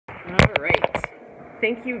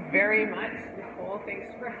Thank you very much, Nicole.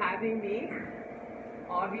 Thanks for having me.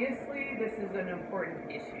 Obviously, this is an important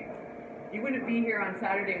issue. You wouldn't be here on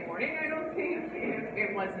Saturday morning, I don't think, if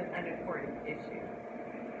it wasn't an important issue.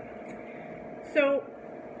 So,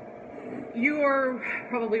 you are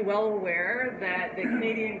probably well aware that the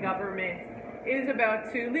Canadian government is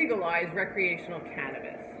about to legalize recreational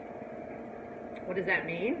cannabis. What does that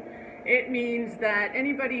mean? It means that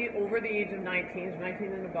anybody over the age of 19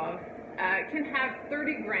 and above, can have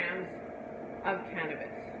 30 grams of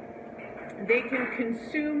cannabis. They can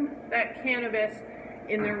consume that cannabis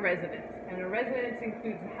in their residence. And a residence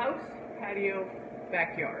includes a house, patio,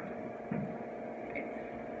 backyard. Okay.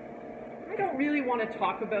 I don't really want to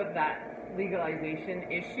talk about that legalization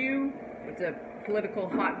issue. It's a political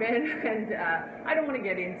hotbed, and I don't want to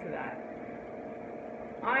get into that.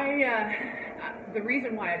 The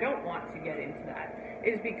reason why I don't want to get into that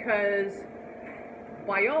is because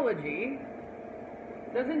biology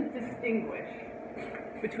doesn't distinguish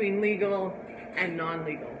between legal and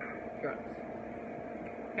non-legal drugs.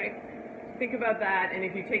 Okay? Think about that, and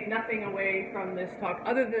if you take nothing away from this talk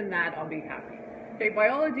other than that, I'll be happy. Okay,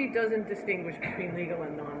 biology doesn't distinguish between legal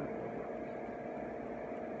and non-legal drugs.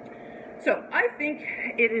 So I think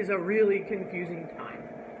it is a really confusing time,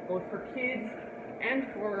 both for kids and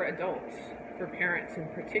for adults, for parents in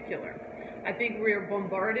particular. I think we're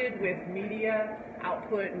bombarded with media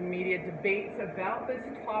output and media debates about this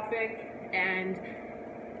topic, and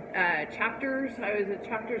chapters. I was at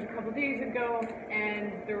Chapters a couple days ago,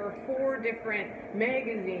 and there were 4 different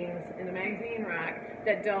magazines in the magazine rack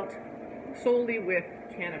that dealt solely with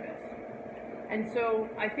cannabis. And so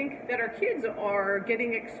I think that our kids are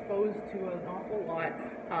getting exposed to an awful lot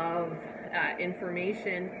of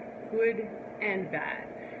information, good and bad.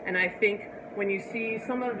 And I think when you see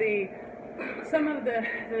some of the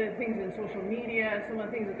things in social media, some of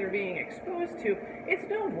the things that they're being exposed to, it's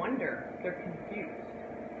no wonder they're confused.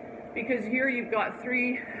 Because here you've got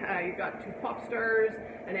 2 pop stars,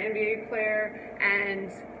 an NBA player, and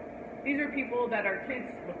these are people that our kids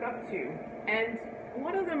look up to. And a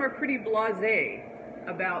lot of them are pretty blasé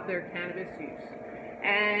about their cannabis use.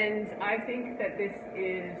 And I think that this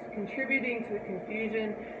is contributing to the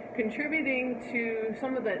confusion, contributing to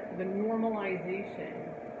some of the normalization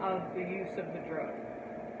of the use of the drug.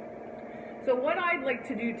 So what I'd like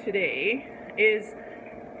to do today is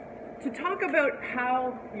to talk about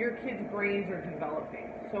how your kids' brains are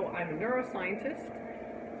developing. So I'm a neuroscientist,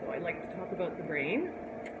 so I like to talk about the brain.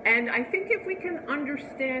 And I think if we can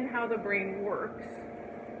understand how the brain works,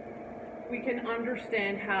 we can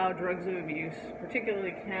understand how drugs of abuse,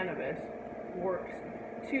 particularly cannabis, works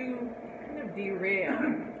to kind of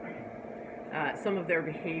derail some of their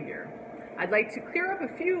behavior. I'd like to clear up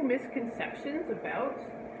a few misconceptions about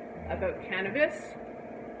cannabis.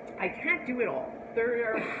 I can't do it all.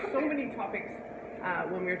 There are so many topics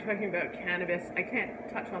when we're talking about cannabis. I can't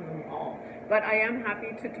touch on them all, but I am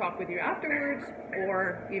happy to talk with you afterwards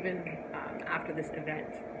or even after this event.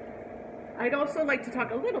 I'd also like to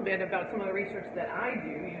talk a little bit about some of the research that I do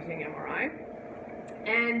using MRI,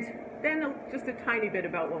 and then just a tiny bit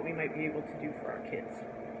about what we might be able to do for our kids.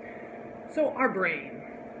 So our brain.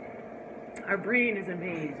 Our brain is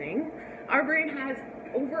amazing. Our brain has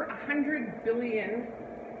over 100 billion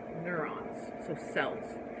neurons, so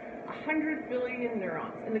cells. 100 billion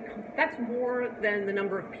neurons, and that's more than the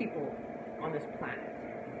number of people on this planet.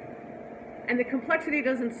 And the complexity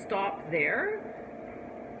doesn't stop there.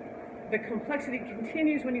 The complexity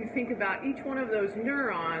continues when you think about each one of those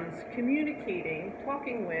neurons communicating,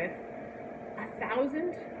 talking with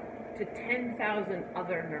 1,000 to 10,000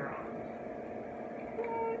 other neurons.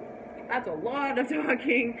 That's a lot of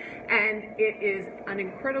talking, and it is an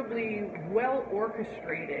incredibly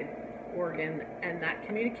well-orchestrated organ, and that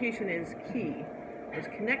communication is key. Those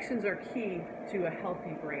connections are key to a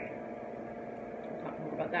healthy brain. I'll talk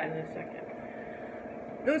more about that in a second.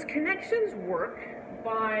 Those connections work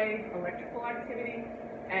by electrical activity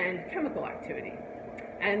and chemical activity.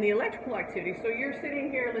 And the electrical activity, so you're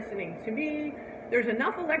sitting here listening to me, there's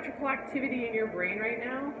enough electrical activity in your brain right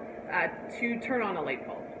now to turn on a light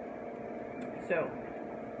bulb. So,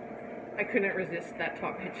 I couldn't resist that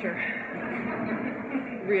top picture.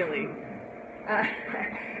 Really.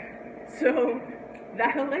 So,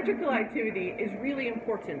 that electrical activity is really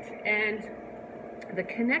important, and the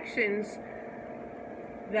connections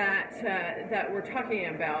that we're talking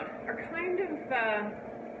about are kind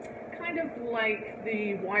of like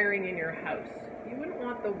the wiring in your house. You wouldn't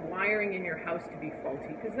want the wiring in your house to be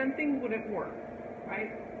faulty, because then things wouldn't work,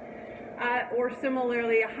 right? Or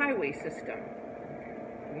similarly, a highway system.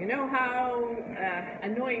 You know how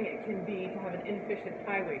annoying it can be to have an inefficient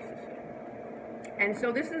highway system. And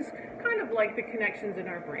so this is kind of like the connections in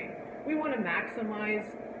our brain. We want to maximize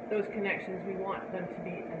those connections. We want them to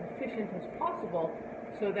be as efficient as possible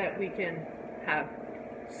so that we can have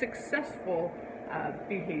successful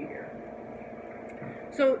behavior.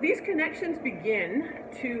 So these connections begin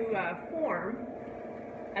to form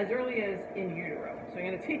as early as in utero. So I'm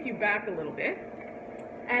going to take you back a little bit.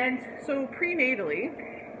 And so prenatally,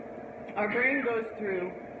 our brain goes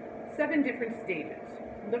through 7 different stages.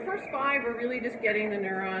 The first 5 are really just getting the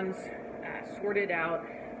neurons sorted out,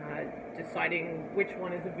 deciding which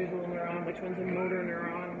one is a visual neuron, which one's a motor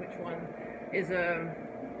neuron, which one is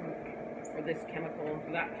for this chemical and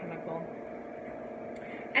for that chemical.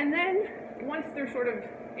 And then once they're sort of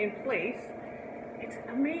in place, it's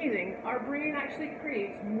amazing. Our brain actually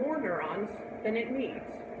creates more neurons than it needs.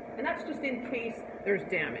 And that's just in case there's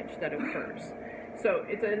damage that occurs. So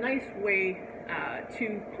it's a nice way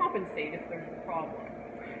to compensate if there's a problem.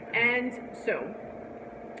 And so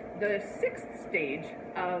the 6th stage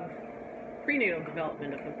of prenatal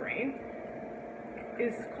development of the brain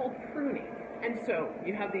is called pruning. And so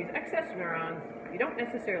you have these excess neurons, you don't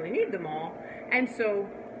necessarily need them all, and so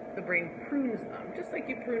the brain prunes them, just like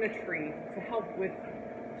you prune a tree to help with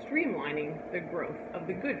streamlining the growth of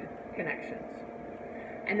the good connections.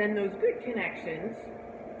 And then those good connections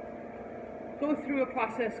go through a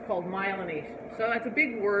process called myelination. So that's a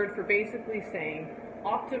big word for basically saying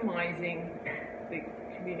optimizing the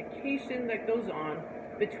communication that goes on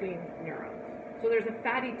between neurons. So there's a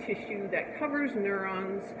fatty tissue that covers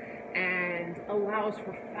neurons and allows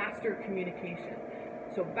for faster communication.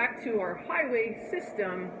 So back to our highway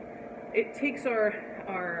system, it takes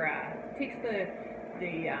takes the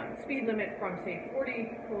speed limit from say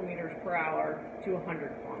 40 kilometers per hour to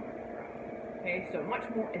 100 kilometers per hour. Okay, so much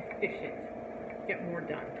more efficient, get more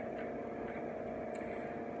done.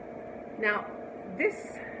 Now,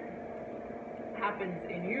 this happens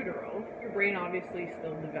in utero. Your brain obviously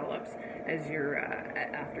still develops as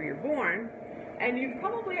after you're born, and you've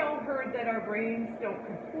probably all heard that our brains don't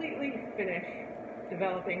completely finish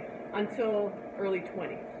developing until early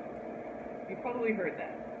 20s. You've probably heard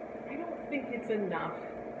that. I don't think it's enough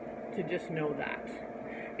to just know that,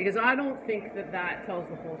 because I don't think that tells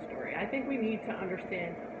the whole story. I think we need to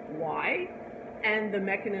understand why and the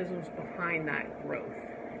mechanisms behind that growth.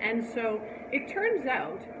 And so it turns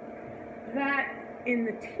out that in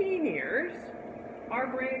the teen years, our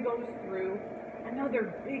brain goes through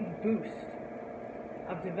another big boost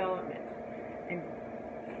of development. And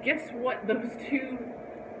guess what those two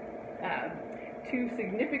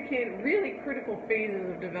significant, really critical phases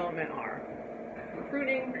of development are?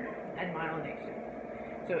 Pruning and myelination.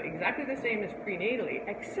 So exactly the same as prenatally,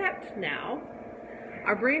 except now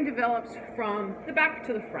our brain develops from the back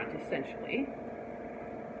to the front, essentially.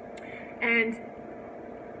 And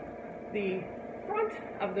the front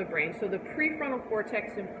of the brain, so the prefrontal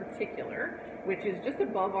cortex in particular, which is just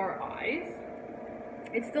above our eyes,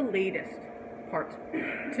 it's the latest part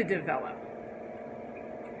to develop.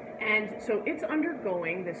 And so it's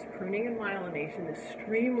undergoing this pruning and myelination, this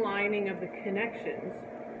streamlining of the connections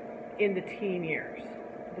in the teen years.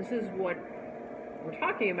 This is what we're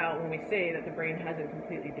talking about when we say that the brain hasn't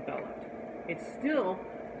completely developed. It's still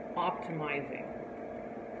optimizing.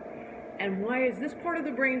 And why is this part of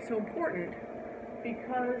the brain so important?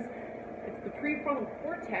 Because it's the prefrontal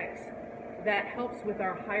cortex that helps with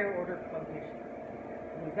our higher order cognition.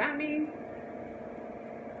 What does that mean?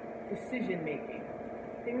 Decision making.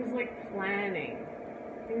 Things like planning.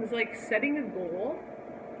 Things like setting a goal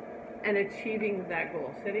and achieving that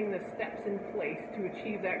goal. Setting the steps in place to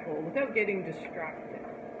achieve that goal without getting distracted.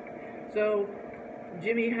 So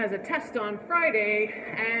Jimmy has a test on Friday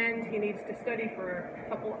and he needs to study for a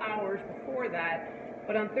couple hours before that,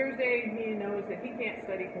 but on Thursday he knows that he can't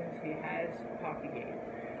study because he has a hockey game.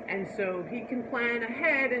 And so he can plan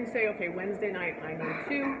ahead and say, okay, Wednesday night I need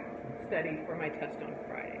to study for my test on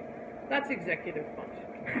Friday. That's executive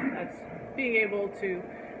function. That's being able to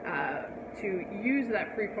use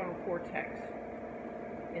that prefrontal cortex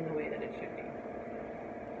in the way that it should be.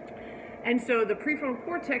 And so the prefrontal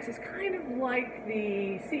cortex is kind of like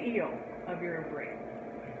the CEO of your brain,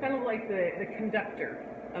 kind of like the conductor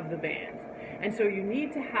of the band. And so you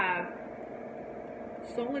need to have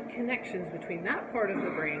solid connections between that part of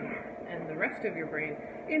the brain and the rest of your brain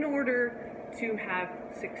in order to have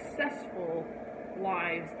successful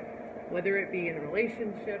lives, whether it be in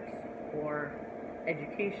relationships or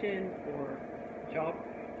education or jobs.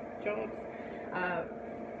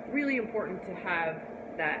 Really important to have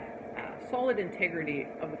that solid integrity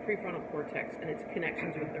of the prefrontal cortex and its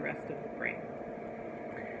connections with the rest of the brain.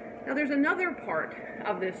 Now there's another part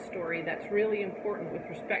of this story that's really important with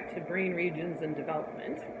respect to brain regions and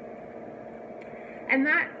development, and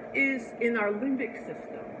that is in our limbic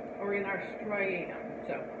system, or in our striatum.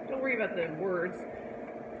 So don't worry about the words,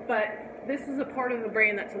 but this is a part of the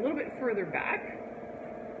brain that's a little bit further back.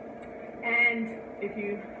 And if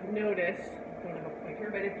you notice, I don't have a pointer,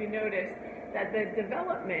 but if you notice that the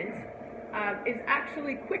development is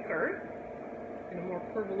actually quicker, in a more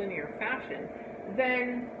curvilinear fashion,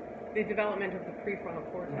 than the development of the prefrontal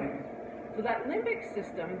cortex. So that limbic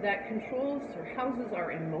system that controls or houses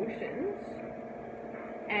our emotions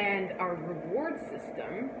and our reward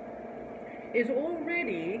system is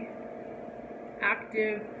already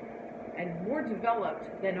active and more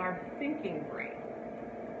developed than our thinking brain.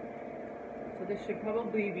 So this should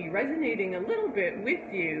probably be resonating a little bit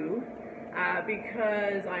with you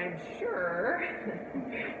because I'm sure,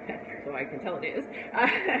 so I can tell it is,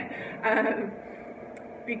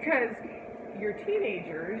 because your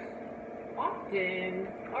teenagers often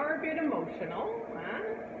are a bit emotional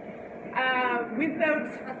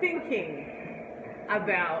without thinking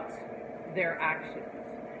about their actions.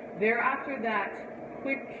 They're after that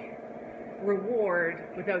quick reward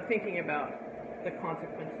without thinking about the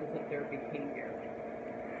consequences of their behavior.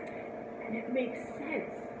 And it makes sense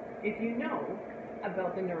if you know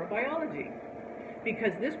about the neurobiology,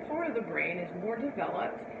 because this part of the brain is more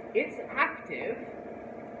developed, it's active,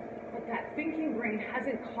 but that thinking brain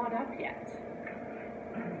hasn't caught up yet.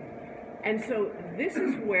 And so this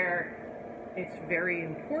is where it's very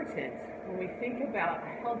important when we think about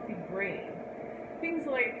a healthy brain. Things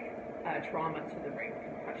like trauma to the brain,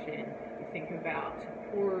 concussion, you think about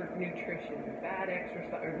poor nutrition, bad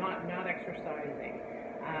exercise, or not exercising.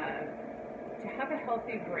 To have a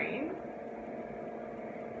healthy brain,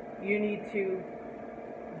 you need to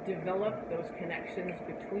develop those connections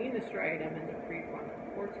between the striatum and the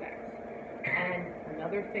prefrontal cortex. And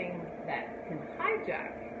another thing that can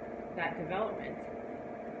hijack that development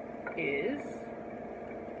is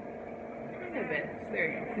cannabis. There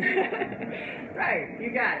you go. Right,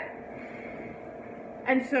 you got it.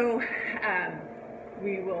 And so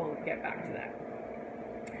we will get back to that.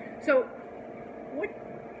 So what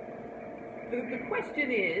the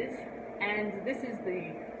question is, and this is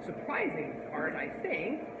the surprising part, I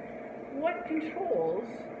think, what controls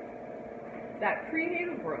that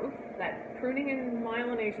prenatal growth, that pruning and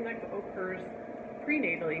myelination that occurs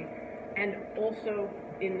prenatally and also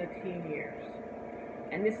in the teen years?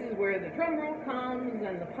 And this is where the drum roll comes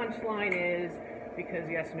and the punchline is, because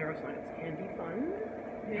yes, neuroscience can be fun.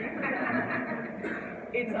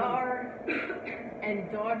 It's our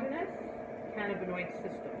endogenous cannabinoid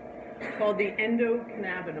system, called the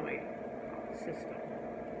endocannabinoid system.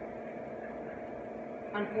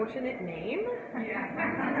 Unfortunate name.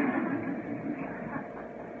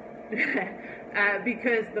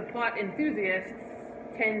 Because the pot enthusiasts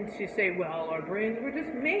tend to say, well, our brains were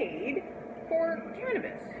just made for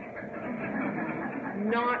cannabis.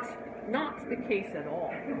 Not the case at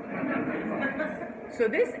all. So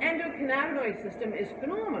this endocannabinoid system is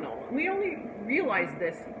phenomenal. We only realized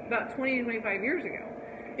this about 20 to 25 years ago.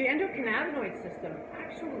 The endocannabinoid system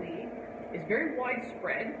actually is very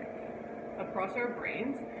widespread across our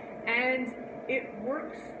brains, and it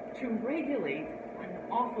works to regulate an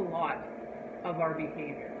awful lot of our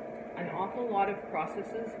behavior, an awful lot of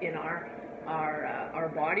processes in our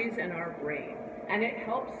bodies and our brain, and it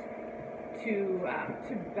helps to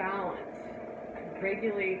balance,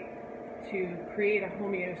 regulate, to create a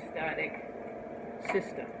homeostatic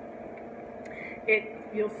system.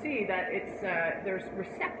 You'll see that there's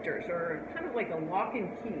receptors, or kind of like a lock and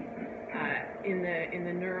key in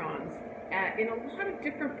the neurons in a lot of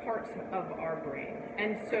different parts of our brain.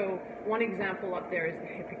 And so one example up there is the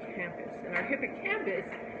hippocampus. And our hippocampus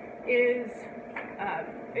is,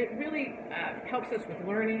 it really helps us with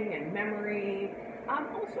learning and memory.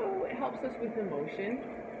 Also, it helps us with emotion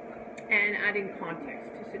and adding context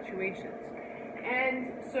to situations.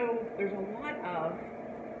 And so there's a lot of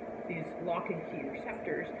these lock and key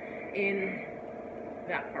receptors in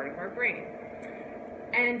that part of our brain.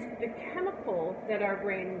 And the chemical that our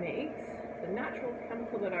brain makes, the natural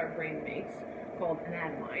chemical that our brain makes, called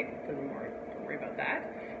anandamide, don't worry about that,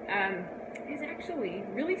 is actually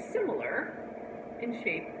really similar in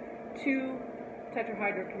shape to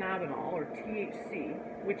tetrahydrocannabinol, or THC,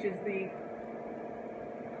 which is the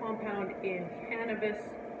compound in cannabis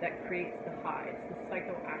that creates the highs, the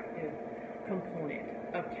psychoactive component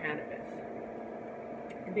of cannabis.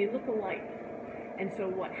 And they look alike. And so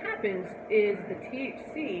what happens is the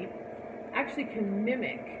THC actually can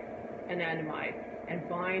mimic anandamide and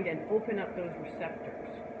bind and open up those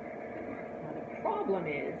receptors. Now the problem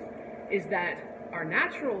is is that our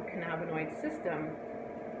natural cannabinoid system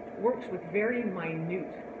works with very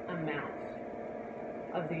minute amounts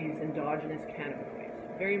of these endogenous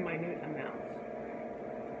cannabinoids, very minute amounts.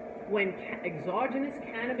 When exogenous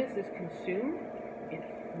cannabis is consumed, it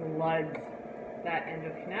floods that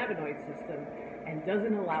endocannabinoid system and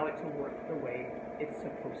doesn't allow it to work the way it's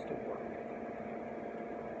supposed to work,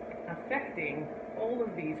 affecting all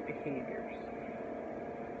of these behaviors.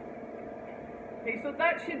 Okay, so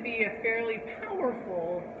that should be a fairly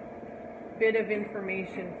powerful bit of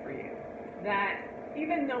information for you, that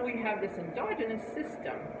even though we have this endogenous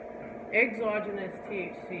system, exogenous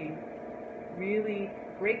THC really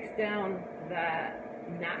breaks down that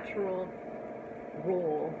natural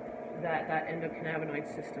role that endocannabinoid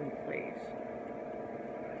system plays.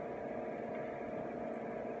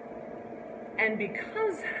 And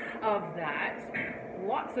because of that,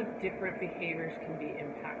 lots of different behaviors can be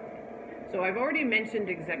impacted. So I've already mentioned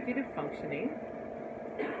executive functioning,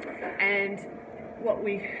 and what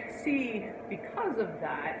we see because of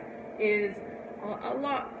that is a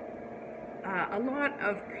lot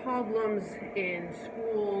of problems in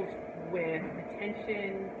schools with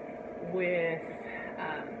attention, with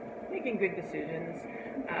making good decisions,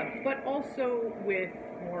 but also with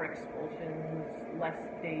more expulsions, less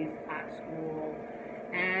days at school,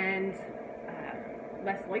 and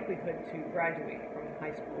less likelihood to graduate from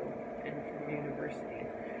high school and from university.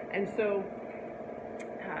 And so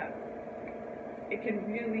it can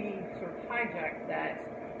really sort of hijack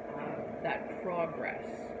that progress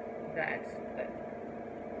that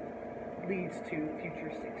leads to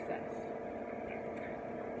future success.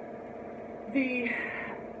 The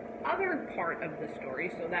other part of the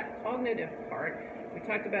story, so that cognitive part, we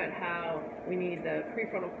talked about how we need the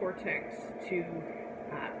prefrontal cortex to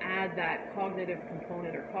add that cognitive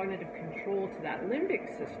component or cognitive control to that limbic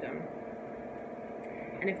system.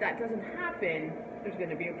 And if that doesn't happen, there's going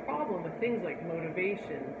to be a problem with things like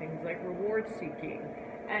motivation, things like reward seeking,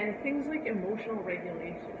 and things like emotional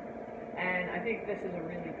regulation. And I think this is a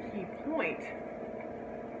really key point.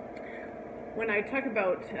 When I talk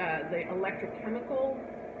about the electrochemical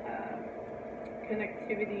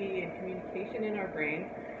connectivity and communication in our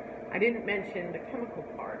brain, I didn't mention the chemical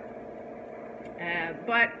part.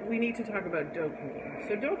 But we need to talk about dopamine.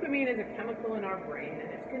 So dopamine is a chemical in our brain,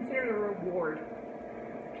 and it's considered a reward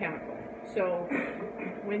chemical. So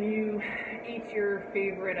when you eat your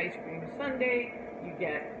favorite ice cream sundae, you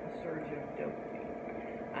get a surge of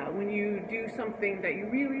dopamine. When you do something that you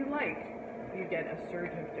really like, you get a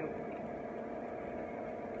surge of dopamine.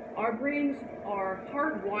 Our brains are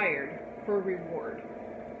hardwired for reward.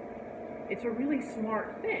 It's a really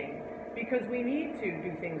smart thing, because we need to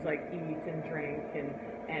do things like eat and drink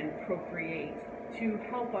and procreate to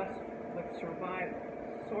help us with survival.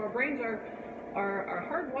 So our brains are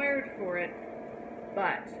hardwired for it,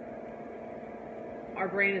 but our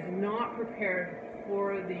brain is not prepared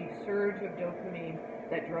for the surge of dopamine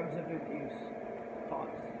that drugs of abuse cause.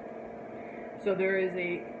 So there is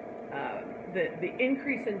the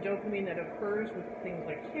increase in dopamine that occurs with things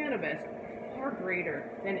like cannabis far greater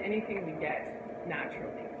than anything we get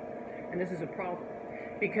naturally. And this is a problem,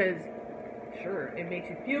 because sure, it makes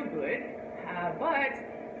you feel good, but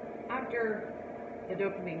after the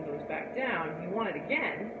dopamine goes back down, you want it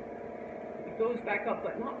again, it goes back up,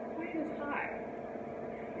 but not quite as high.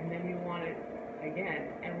 And then you want it again.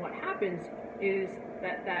 And what happens is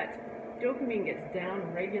that dopamine gets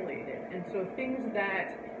down-regulated. And so things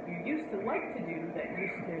that you used to like to do, that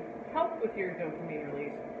used to help with your dopamine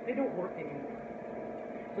release, they don't work anymore.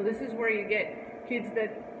 So this is where you get kids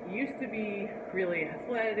that used to be really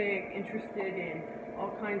athletic, interested in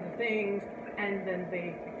all kinds of things, and then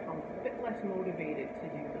they become a bit less motivated to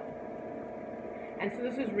do them. And so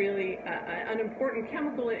this is really an important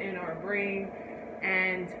chemical in our brain,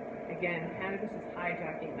 and again, cannabis is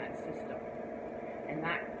hijacking that system. And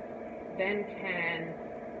that then can,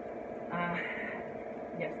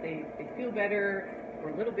 yes, they feel better for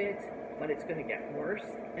a little bit, but it's going to get worse,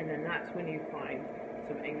 and then that's when you find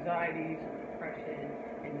some anxiety, some depression,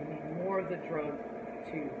 and you need more of the drug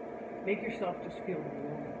to make yourself just feel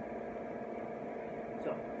normal.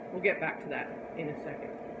 So we'll get back to that in a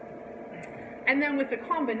second. And then with the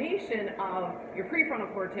combination of your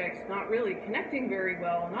prefrontal cortex not really connecting very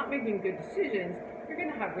well, not making good decisions, you're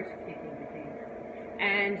going to have risk-taking behavior.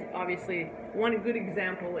 And obviously, one good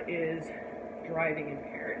example is driving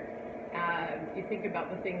impaired. You think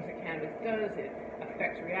about the things that cannabis does. It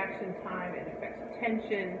affects reaction time, it affects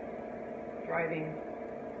attention. Driving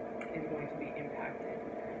is going to be impacted.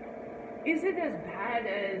 Is it as bad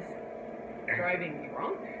as driving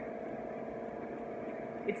drunk?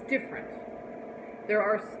 It's different. There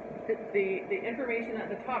the information at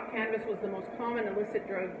the top, cannabis was the most common illicit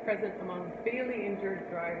drug present among fatally injured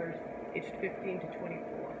drivers aged 15 to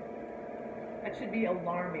 24. That should be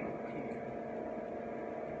alarming to you.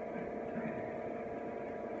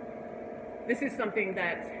 This is something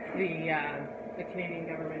that the Canadian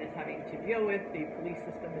government is having to deal with, the police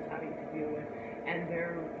system is having to deal with, and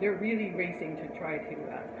they're really racing to try to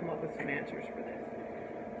come up with some answers for this.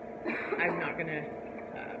 I'm not going to,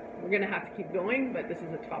 we're going to have to keep going, but this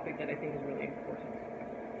is a topic that I think is really important.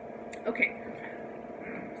 Okay,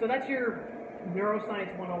 so that's your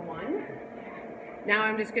Neuroscience 101. Now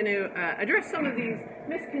I'm just going to address some of these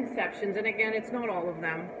misconceptions, and again, it's not all of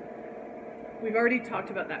them. We've already talked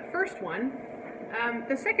about that first one.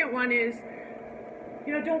 The second one is,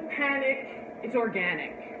 you know, don't panic, it's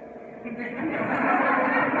organic.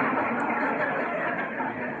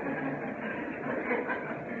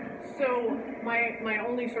 So my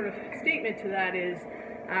only sort of statement to that is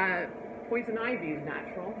poison ivy is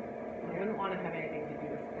natural. I wouldn't want to have anything to do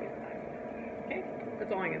with poison ivy. Okay,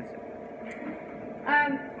 that's all I'm going to say.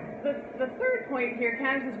 The third point here,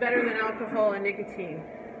 cannabis is better than alcohol and nicotine.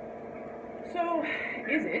 So,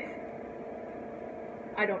 is it?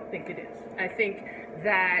 I don't think it is. I think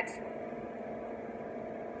that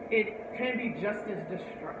it can be just as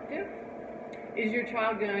destructive. Is your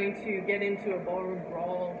child going to get into a ballroom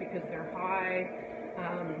brawl because they're high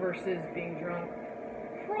versus being drunk?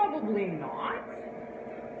 Probably not.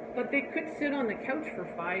 But they could sit on the couch for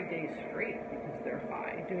 5 days straight because they're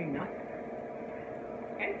high, doing nothing.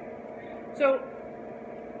 Okay? So,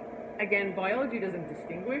 again, biology doesn't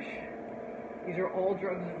distinguish. These are all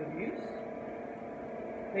drugs of abuse.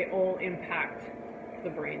 They all impact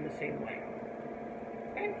the brain the same way.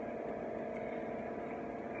 Okay?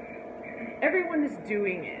 Everyone is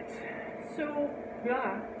doing it. So,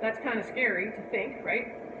 yeah, that's kind of scary to think,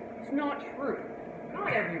 right? It's not true.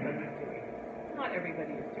 Not everybody's doing it. Not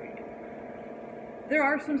everybody is doing it. There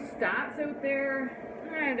are some stats out there.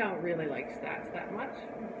 I don't really like stats that much.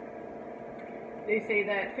 They say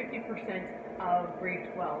that 50% of grade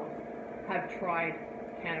 12s have tried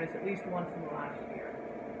cannabis at least once in the last year.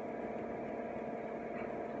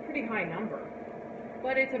 Pretty high number.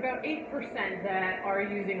 But it's about 8% that are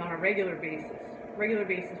using on a regular basis. Regular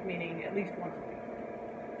basis meaning at least once a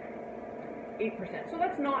week. 8%. So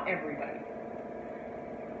that's not everybody.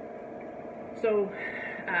 So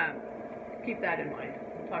keep that in mind.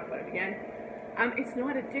 We'll talk about it again. It's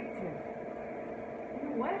not addictive. You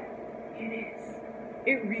know what? It is.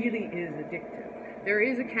 It really is addictive. There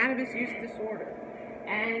is a cannabis use disorder.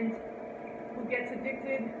 And who gets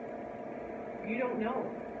addicted? You don't know,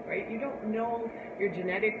 right? You don't know your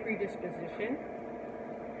genetic predisposition.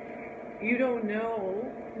 You don't know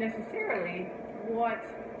necessarily what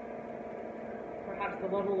perhaps the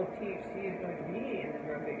level of THC is going to be in the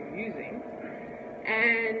drug that you're using.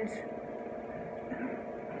 And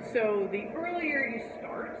so the earlier you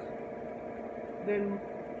start, the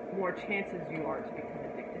more chances you are to become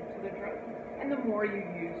addicted to the drug. And the more you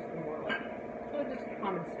use, the more likely. So just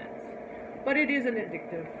common sense. But it is an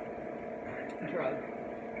addictive drug.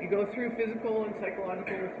 You go through physical and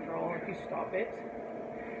psychological withdrawal if you stop it.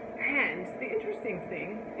 And the interesting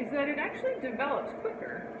thing is that it actually develops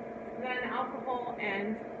quicker than alcohol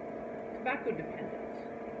and tobacco dependence.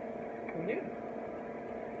 Who knew?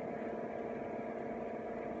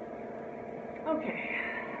 Okay.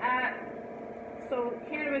 So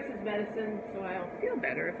cannabis is medicine, so I'll feel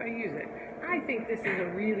better if I use it. I think this is a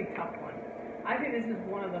really tough one. I think this is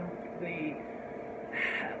one of the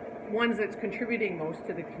ones that's contributing most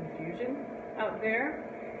to the confusion out there,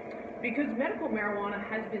 because medical marijuana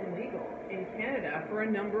has been legal in Canada for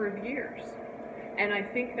a number of years. And I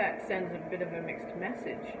think that sends a bit of a mixed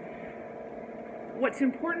message. What's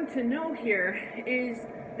important to know here is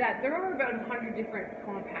that there are about 100 different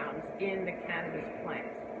compounds in the cannabis plant.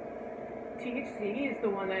 THC is the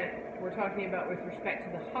one that we're talking about with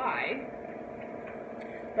respect to the high,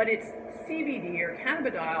 but it's CBD or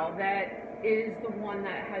cannabidiol that is the one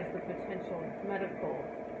that has the potential medical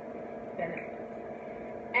benefit.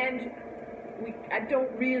 And I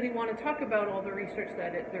don't really want to talk about all the research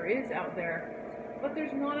that there is out there, but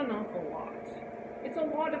there's not an awful lot. It's a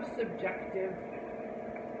lot of subjective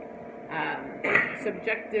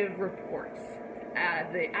reports.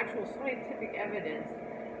 The actual scientific evidence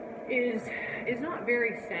is not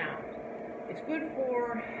very sound. It's good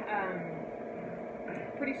for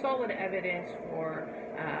pretty solid evidence for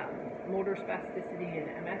motor spasticity in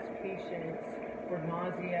MS patients, for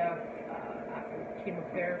nausea after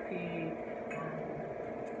chemotherapy.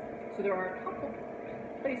 So there are a couple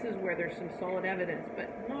places where there's some solid evidence, but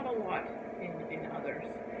not a lot in others.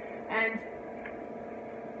 And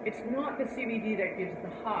it's not the CBD that gives the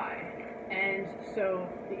high. And so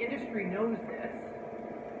the industry knows this.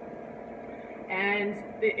 And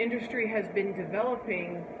the industry has been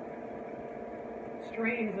developing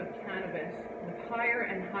strains of cannabis with higher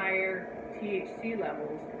and higher THC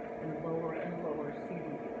levels and lower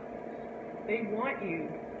CBD levels. They want you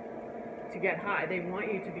to get high. They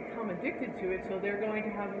want you to become addicted to it, so they're going to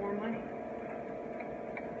have more money.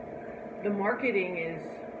 The marketing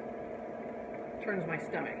turns my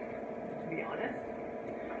stomach, to be honest.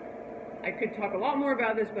 I could talk a lot more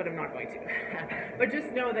about this, but I'm not going to. But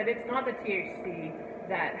just know that it's not the THC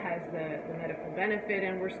that has the medical benefit,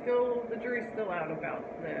 and the jury's still out about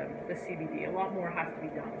the CBD. A lot more has to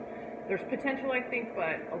be done. There's potential, I think,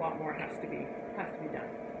 but a lot more has to be done.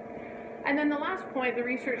 And then the last point, the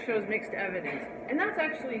research shows mixed evidence, and that's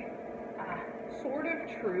actually sort of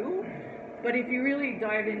true. But if you really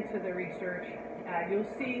dive into the research, you'll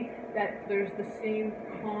see that there's the same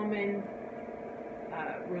common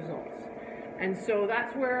results. And so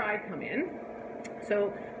that's where I come in.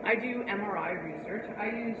 So I do MRI research. I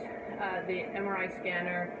use the MRI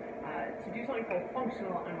scanner to do something called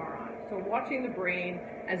functional MRI. So watching the brain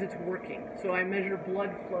as it's working. So I measure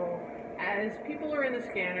blood flow as people are in the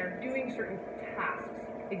scanner doing certain tasks,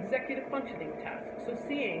 executive functioning tasks. So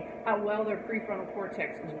seeing how well their prefrontal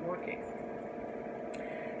cortex is working.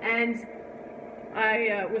 And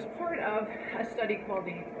I was part of a study called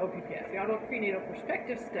the OPPS, the Auto Prenatal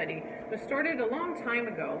Perspective Study, was started a long time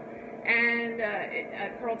ago and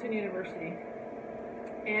at Carleton University.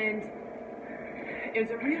 And it was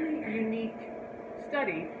a really unique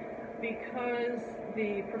study because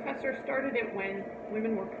the professor started it when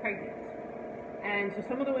women were pregnant. And so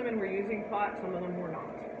some of the women were using pot, some of them were not.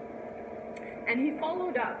 And he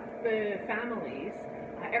followed up the families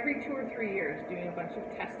every 2 or 3 years, doing a bunch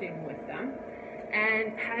of testing with them,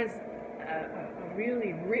 and has a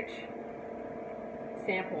really rich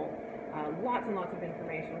sample, lots and lots of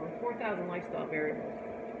information, over 4,000 lifestyle variables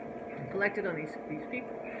collected on these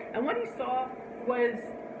people. And what he saw was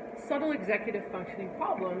subtle executive functioning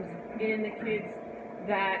problems in the kids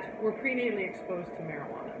that were prenatally exposed to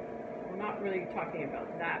marijuana. We're not really talking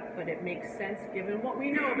about that, but it makes sense given what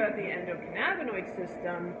we know about the endocannabinoid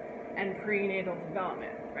system and prenatal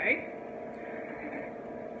development, right?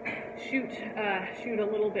 Shoot a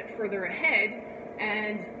little bit further ahead,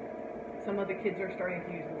 and some of the kids are starting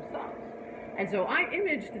to use themselves. And so I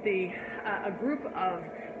imaged a group of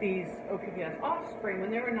these OPPS offspring when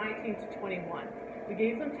they were 19 to 21. We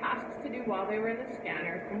gave them tasks to do while they were in the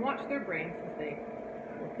scanner and watched their brains as they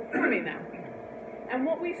were performing them. And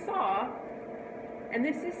what we saw, and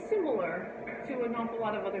this is similar to an awful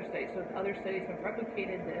lot of other studies, so other studies have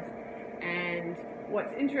replicated this, and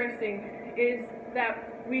what's interesting is that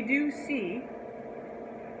we do see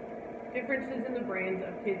differences in the brains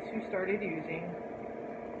of kids who started using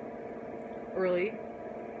early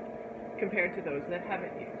compared to those that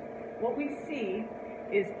haven't used. What we see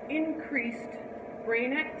is increased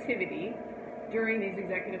brain activity during these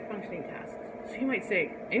executive functioning tasks. So you might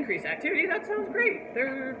say, increased activity, that sounds great.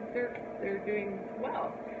 They're doing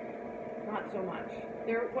well. Not so much.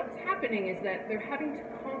 What's happening is that they're having to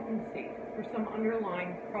compensate for some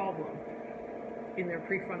underlying problem in their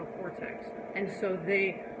prefrontal cortex. And so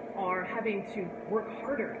they are having to work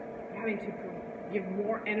harder, having to give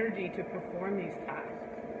more energy to perform these tasks.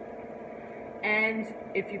 And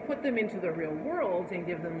if you put them into the real world and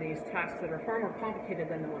give them these tasks that are far more complicated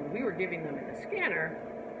than the one we were giving them in the scanner,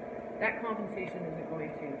 that compensation isn't going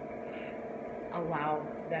to allow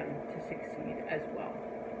them to succeed as well.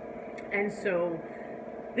 And so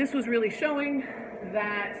this was really showing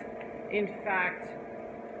that, in fact,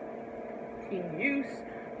 teen use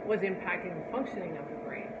was impacting the functioning of the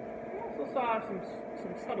brain. We also saw some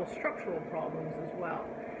subtle structural problems as well.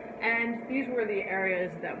 And these were the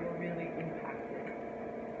areas that were really impacted.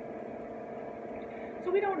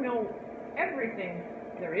 So we don't know everything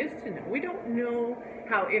there is to know. We don't know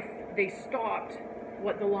how, if they stopped,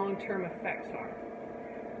 what the long-term effects are.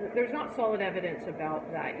 There's not solid evidence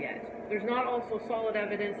about that yet. There's not also solid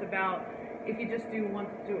evidence about if you just do it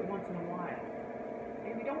once in a while.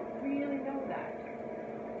 And we don't really know that.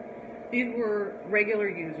 These were regular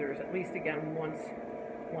users, at least again once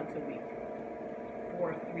a week,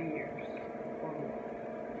 for 3 years or more.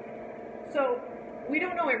 So we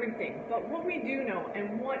don't know everything, but what we do know,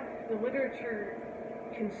 and what the literature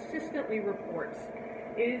consistently reports,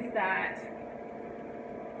 is that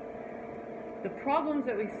the problems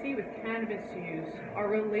that we see with cannabis use are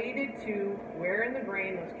related to where in the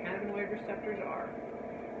brain those cannabinoid receptors are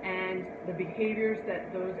and the behaviors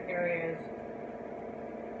that those areas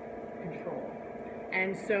control.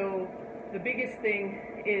 And so the biggest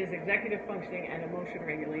thing is executive functioning and emotion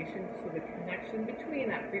regulation, so the connection between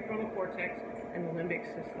that prefrontal cortex and the limbic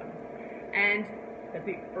system. And that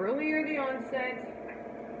the earlier the onset,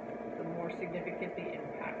 the more significant the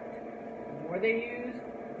impact. The more they use,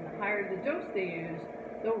 and the higher the dose they use,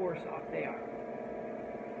 the worse off they are.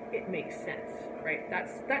 It makes sense, right? That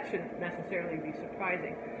shouldn't necessarily be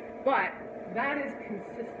surprising. But that is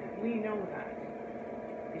consistent. We know that.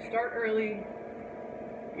 You start early,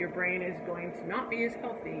 your brain is going to not be as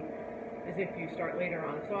healthy as if you start later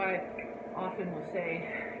on. So I often will say,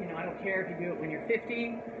 I don't care if you do it when you're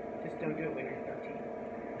 50, just don't do it when you're 13.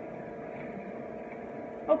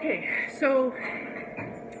 Okay, so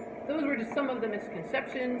those were just some of the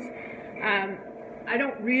misconceptions. I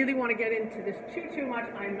don't really want to get into this too much.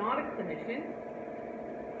 I'm not a clinician,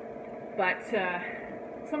 but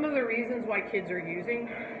some of the reasons why kids are using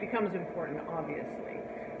becomes important, obviously.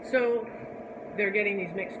 So they're getting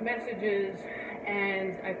these mixed messages,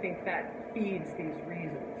 and I think that feeds these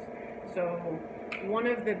reasons. So one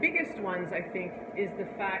of the biggest ones, I think, is the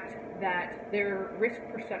fact that their risk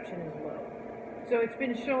perception is low. So it's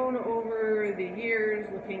been shown over the years,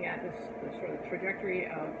 looking at this sort of trajectory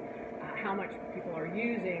of how much people are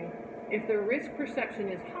using. If the risk perception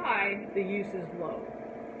is high, the use is low.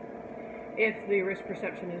 If the risk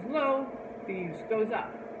perception is low, the use goes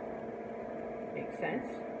up. Makes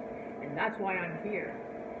sense? And that's why I'm here.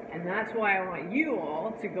 And that's why I want you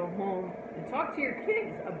all to go home and talk to your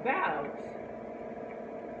kids about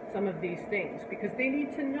some of these things, because they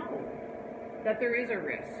need to know that there is a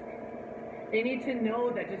risk. They need to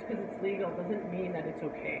know that just because it's legal doesn't mean that it's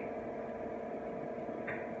okay.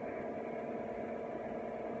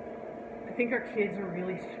 I think our kids are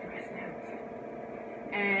really stressed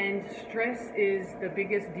out. And stress is the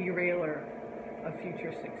biggest derailer of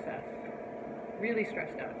future success. Really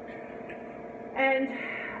stressed out. And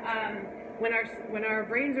when our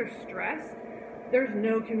brains are stressed, there's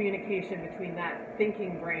no communication between that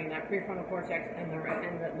thinking brain, that prefrontal cortex, and the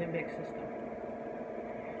limbic system.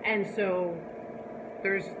 And so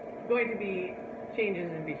there's going to be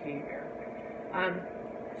changes in behavior.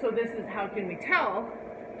 So this is how can we tell.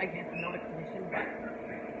 Again, I'm not a clinician,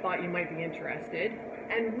 but thought you might be interested.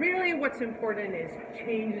 And really what's important is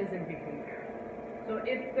changes in behavior. So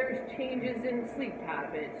if there's changes in sleep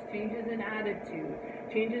habits, changes in attitude,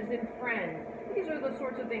 changes in friends, these are the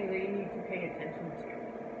sorts of things that you need to pay attention to.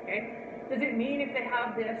 Okay? Does it mean if they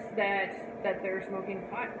have this that they're smoking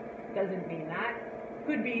pot? Doesn't mean that.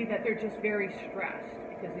 Could be that they're just very stressed,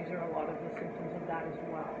 because these are a lot of the symptoms of that as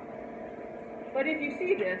well. But if you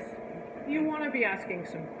see this, you want to be asking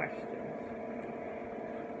some questions.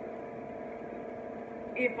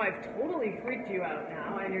 If I've totally freaked you out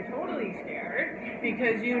now and you're totally scared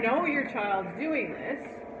because you know your child's doing this,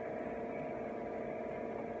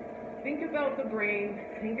 think about the brain,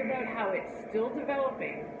 think about how it's still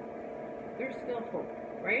developing. There's still hope,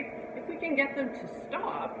 right? If we can get them to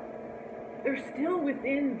stop, they're still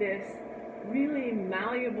within this really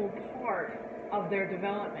malleable part of their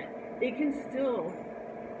development. They can still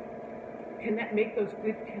make those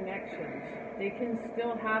good connections. They can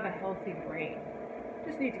still have a healthy brain.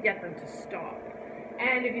 Just need to get them to stop.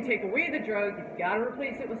 And if you take away the drug, you've got to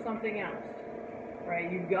replace it with something else,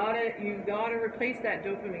 right? You've got to replace that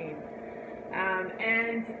dopamine.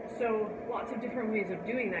 And so lots of different ways of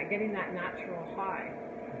doing that, getting that natural high.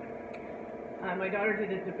 My daughter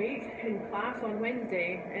did a debate in class on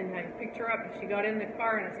Wednesday, and I picked her up, and she got in the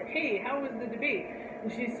car, and I said, "Hey, how was the debate?"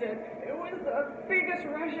 And she said, "It was the biggest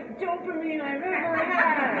rush of dopamine I've ever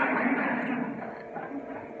had."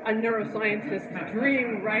 A neuroscientist's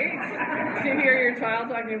dream, right? To hear your child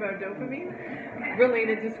talking about dopamine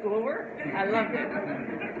related to schoolwork. I loved it.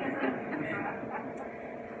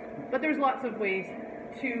 But there's lots of ways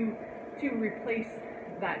to replace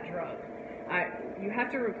that drug. You have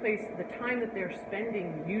to replace the time that they're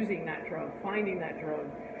spending using that drug, finding that drug,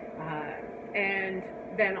 and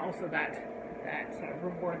then also that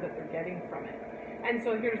reward that they're getting from it. And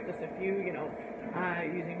so here's just a few,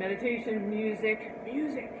 using meditation, music. You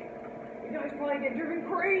guys probably get driven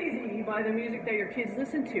crazy by the music that your kids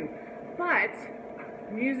listen to, but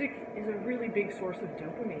music is a really big source of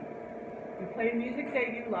dopamine. You play music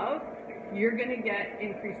that you love, you're going to get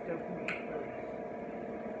increased dopamine release.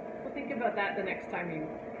 So think about that the next time you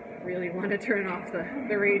really want to turn off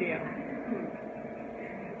the radio.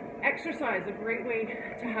 Exercise, a great way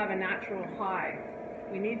to have a natural high.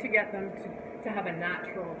 We need to get them to have a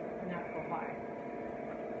natural high.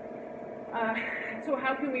 So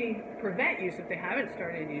how can we prevent use if they haven't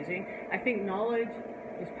started using? I think knowledge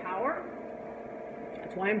is power.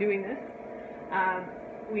 That's why I'm doing this.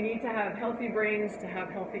 we need to have healthy brains to have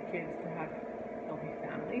healthy kids, to have healthy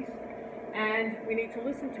families. And we need to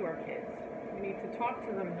listen to our kids. We need to talk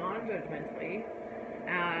to them non-judgmentally.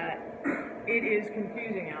 It is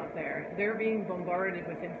confusing out there. They're being bombarded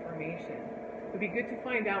with information. It would be good to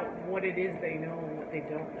find out what it is they know and what they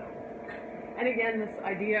don't know. And again, this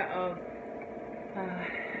idea of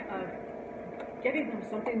getting them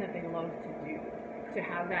something that they love to do, to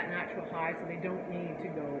have that natural high so they don't need to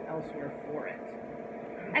go elsewhere for it.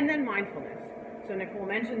 And then mindfulness. So Nicole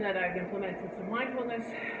mentioned that I've implemented some mindfulness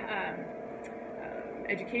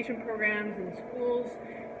education programs in the schools,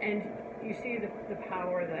 and you see the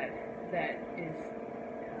power that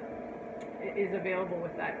is available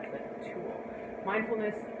with that tool.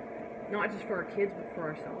 Mindfulness, not just for our kids, but for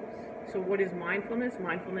ourselves. So what is mindfulness?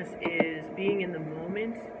 Mindfulness is being in the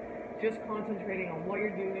moment, just concentrating on what you're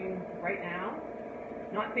doing right now,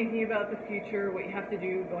 not thinking about the future, what you have to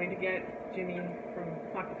do, going to get Jimmy from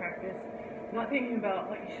hockey practice, not thinking about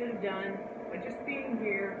what you should have done, but just being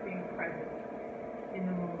here, being present in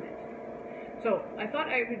the moment. So I thought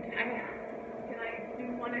can I do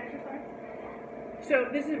one exercise? So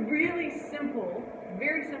this is really simple,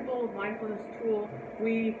 very simple mindfulness tool.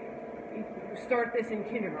 We start this in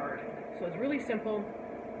kindergarten. So it's really simple.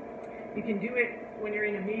 You can do it when you're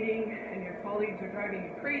in a meeting and your colleagues are driving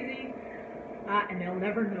you crazy, and they'll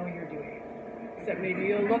never know you're doing it. Except maybe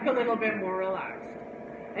you'll look a little bit more relaxed.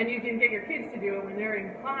 And you can get your kids to do it when they're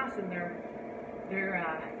in class and they're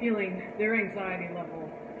feeling their anxiety level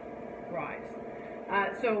rise.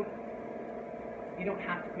 So you don't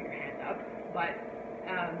have to put your hand up, but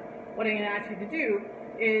what I'm going to ask you to do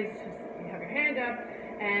is you have your hand up,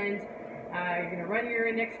 and you're going to run your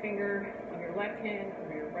index finger on your left hand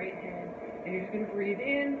over your right hand, and you're just going to breathe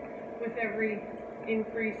in with every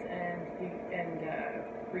increase and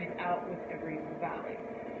breathe out with every valley.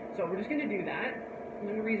 So we're just going to do that, and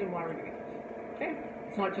there's a reason why we're doing this. Okay?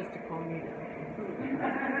 It's not just to calm me down.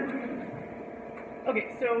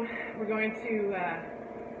 Okay, so we're going to,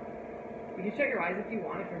 you can shut your eyes if you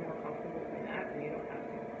want, if you're more comfortable doing that, and you don't have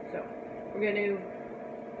to. So we're going to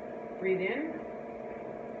breathe in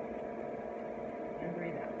and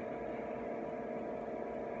breathe out.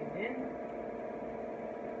 Breathe in,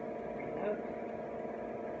 breathe out,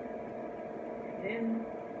 breathe in, out,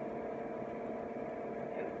 in,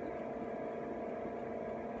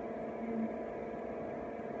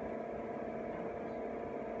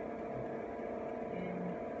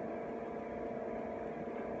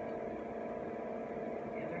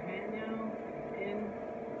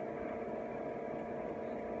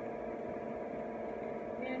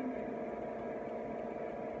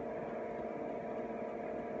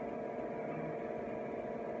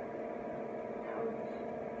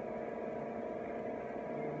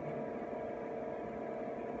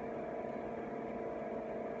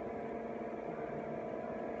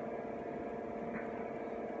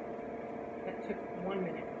 That took 1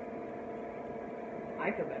 minute.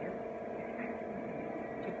 I feel better.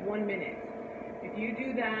 It took 1 minute. If you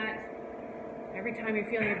do that every time you're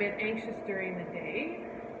feeling a bit anxious during the day,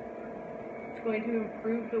 it's going to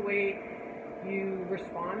improve the way you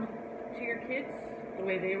respond to your kids, the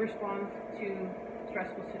way they respond to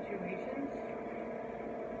stressful situations.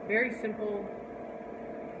 Very simple,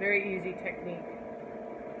 very easy technique.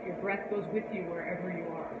 Your breath goes with you wherever you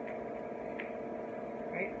are.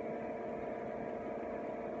 Right?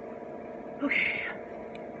 Okay.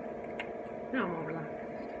 Now I'm all relaxed.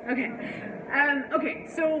 Okay. Okay,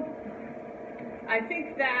 so I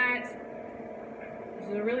think that this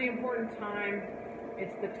is a really important time.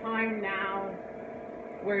 It's the time now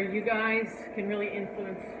where you guys can really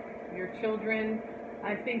influence your children.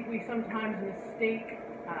 I think we sometimes mistake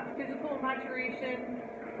physical maturation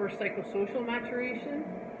for psychosocial maturation.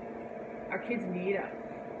 Our kids need us.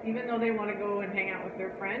 Even though they want to go and hang out with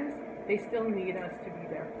their friends, they still need us to be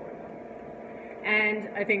there for them. And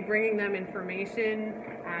I think bringing them information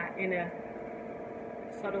in a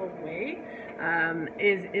subtle way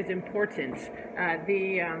is important.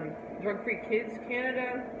 The Drug-Free Kids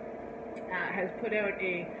Canada has put out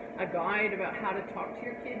a guide about how to talk to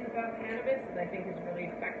your kids about cannabis that I think is really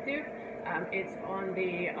effective. It's on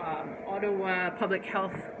the Ottawa Public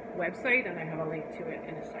Health website, and I have a link to it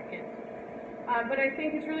in a second. But I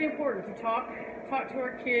think it's really important to talk to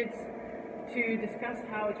our kids, to discuss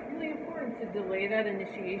how it's really important to delay that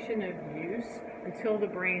initiation of use until the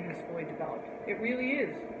brain has fully developed. It really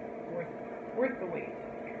is worth the wait.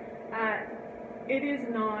 It is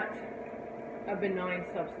not a benign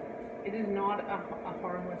substance. It is not a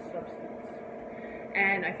harmless substance.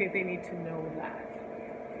 And I think they need to know that.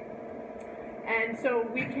 And so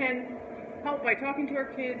we can help by talking to our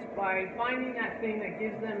kids, by finding that thing that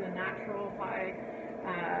gives them the natural high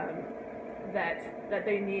that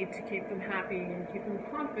they need to keep them happy and keep them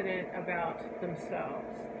confident about themselves,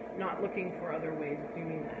 not looking for other ways of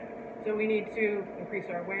doing that. So we need to increase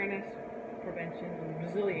our awareness, prevention, and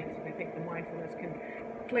resilience. And I think the mindfulness can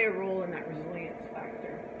play a role in that resilience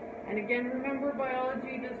factor. And again, remember,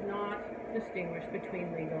 biology does not distinguish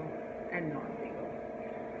between legal and non-legal.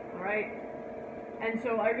 All right? And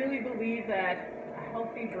so I really believe that a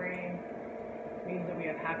healthy brain means that we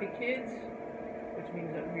have happy kids, which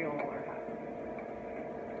means that we all are happy.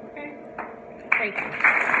 Okay? Thank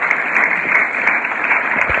you.